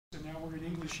So now we're in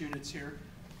English units here.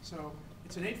 So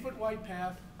it's an 8-foot wide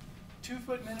path,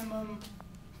 2-foot minimum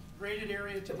graded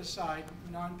area to the side,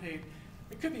 non-paved.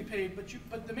 It could be paved,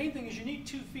 but the main thing is you need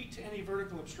 2 feet to any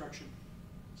vertical obstruction.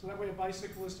 So that way a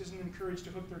bicyclist isn't encouraged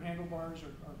to hook their handlebars or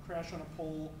crash on a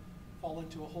pole, fall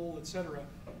into a hole, etc.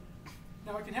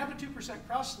 Now it can have a 2%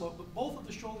 cross slope, but both of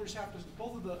the shoulders have to,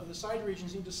 both of the side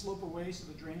regions need to slope away so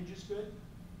the drainage is good.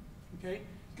 Okay?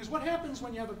 Because what happens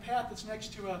when you have a path that's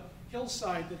next to a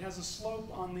hillside that has a slope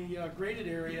on the graded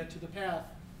area to the path,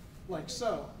 like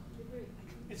so?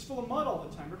 It's full of mud all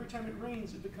the time. Every time it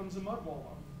rains, it becomes a mud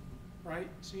wall, right?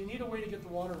 So you need a way to get the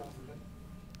water off of it.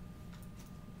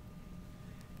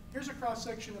 Here's a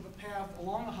cross-section of a path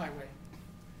along a highway.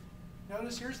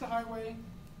 Notice here's the highway,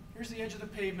 here's the edge of the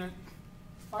pavement,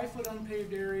 5-foot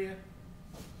unpaved area,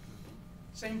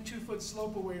 same 2-foot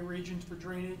slope away regions for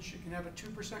drainage. It can have a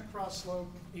 2% cross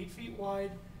slope, 8 feet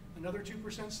wide, another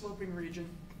 2% sloping region.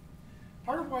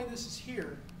 Part of why this is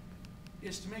here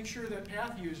is to make sure that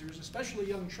path users, especially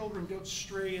young children, don't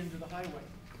stray into the highway.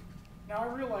 Now I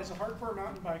realize a hardcore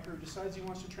mountain biker who decides he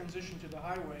wants to transition to the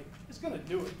highway is going to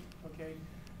do it, okay?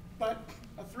 But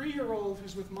a 3-year-old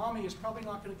who's with mommy is probably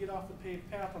not going to get off the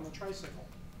paved path on the tricycle,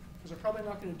 because they're probably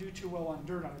not going to do too well on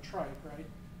dirt on a trike, right?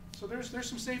 So there's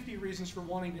some safety reasons for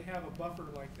wanting to have a buffer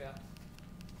like that.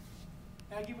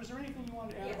 Aggie, was there anything you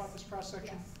wanted to add about this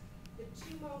cross-section? Yes. The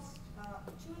two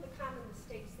of the common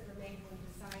mistakes that are made when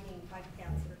designing bike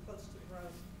paths that are close to the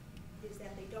road is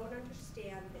that they don't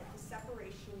understand that the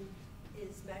separation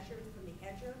is measured from the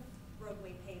edge of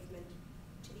roadway pavement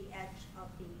to the edge of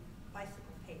the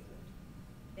bicycle pavement.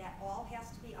 That all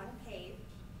has to be unpaved,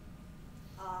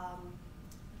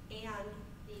 and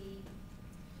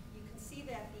you can see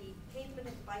that the pavement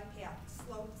of the bike path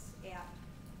slopes at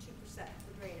 2%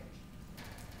 for drainage.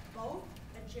 Both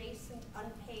adjacent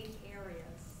unpaved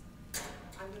areas,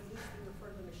 I'm going to loosely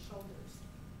refer to them as shoulders,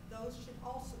 those should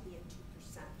also be at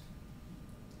 2%.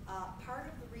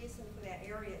 Part of the reason for that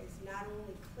area is not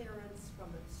only clearance from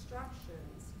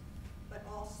obstructions, but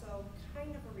also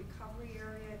kind of a recovery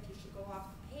area. If you should go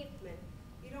off the pavement,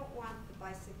 you don't want the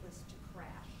bicyclist to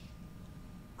crash.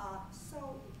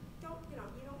 So you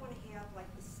don't want to have like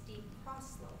the steep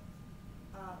cross slope.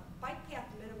 Bike path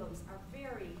minimums are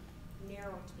very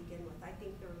narrow to begin with. I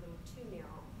think they're a little too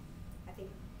narrow. I think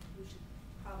we should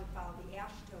probably follow the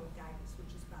AASHTO guidance,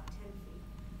 which is about 10 feet.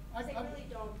 They really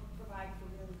don't provide for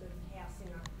really good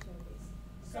passing opportunities.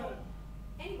 So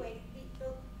anyway,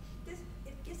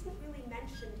 it isn't really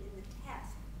mentioned in the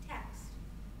text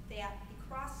that the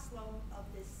cross slope of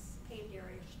this paved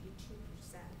area should be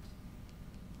 2%.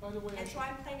 By the way, and so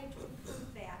I'm planning to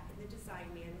include that in the design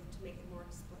manual to make it more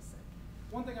explicit.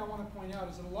 One thing I want to point out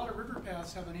is that a lot of river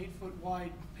paths have an 8-foot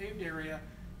wide paved area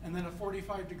and then a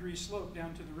 45-degree slope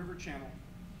down to the river channel.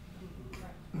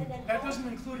 Right. And then that doesn't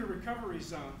include a recovery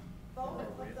zone. Both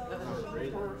of those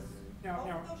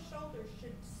shoulders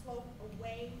should slope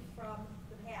away from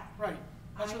the path. Right.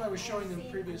 That's what I was showing them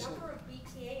previously. A number of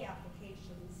BTA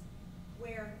applications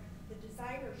where the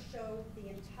designer showed the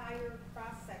entire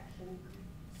cross-section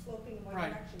sloping in one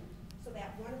direction, so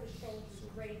that one of the shoulders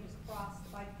grade was across the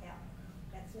bike path.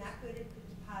 That's not good. It could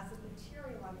deposit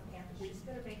material on the path. It's just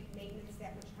going to make maintenance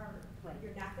that much harder. Right.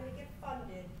 You're not going to get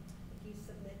funded if you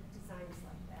submit designs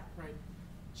like that. Right.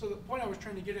 So the point I was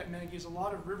trying to get at, Maggie, is a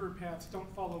lot of river paths don't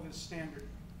follow this standard.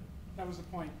 That was the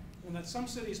point. And that some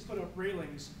cities put up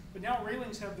railings, but now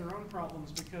railings have their own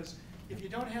problems, because if you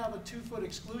don't have a 2-foot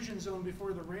exclusion zone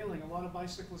before the railing, a lot of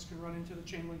bicyclists can run into the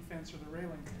chain link fence or the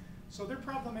railing. So they're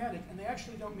problematic, and they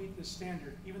actually don't meet this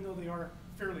standard, even though they are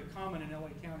fairly common in LA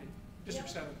County, District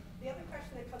 7. The other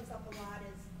question that comes up a lot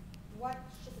is, what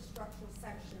should the structural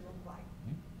section look like?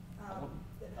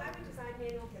 The highway design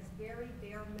manual has very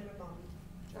bare minimum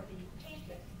for the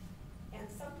pavement, and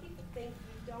some people think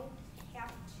you don't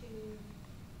have to,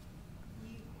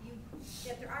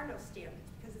 that there are no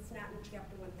standards because it's not in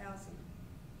Chapter 1000,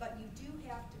 but you do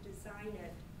have to design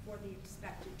it for the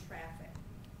expected traffic.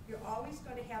 You're always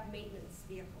going to have maintenance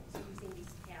vehicles using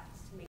these paths.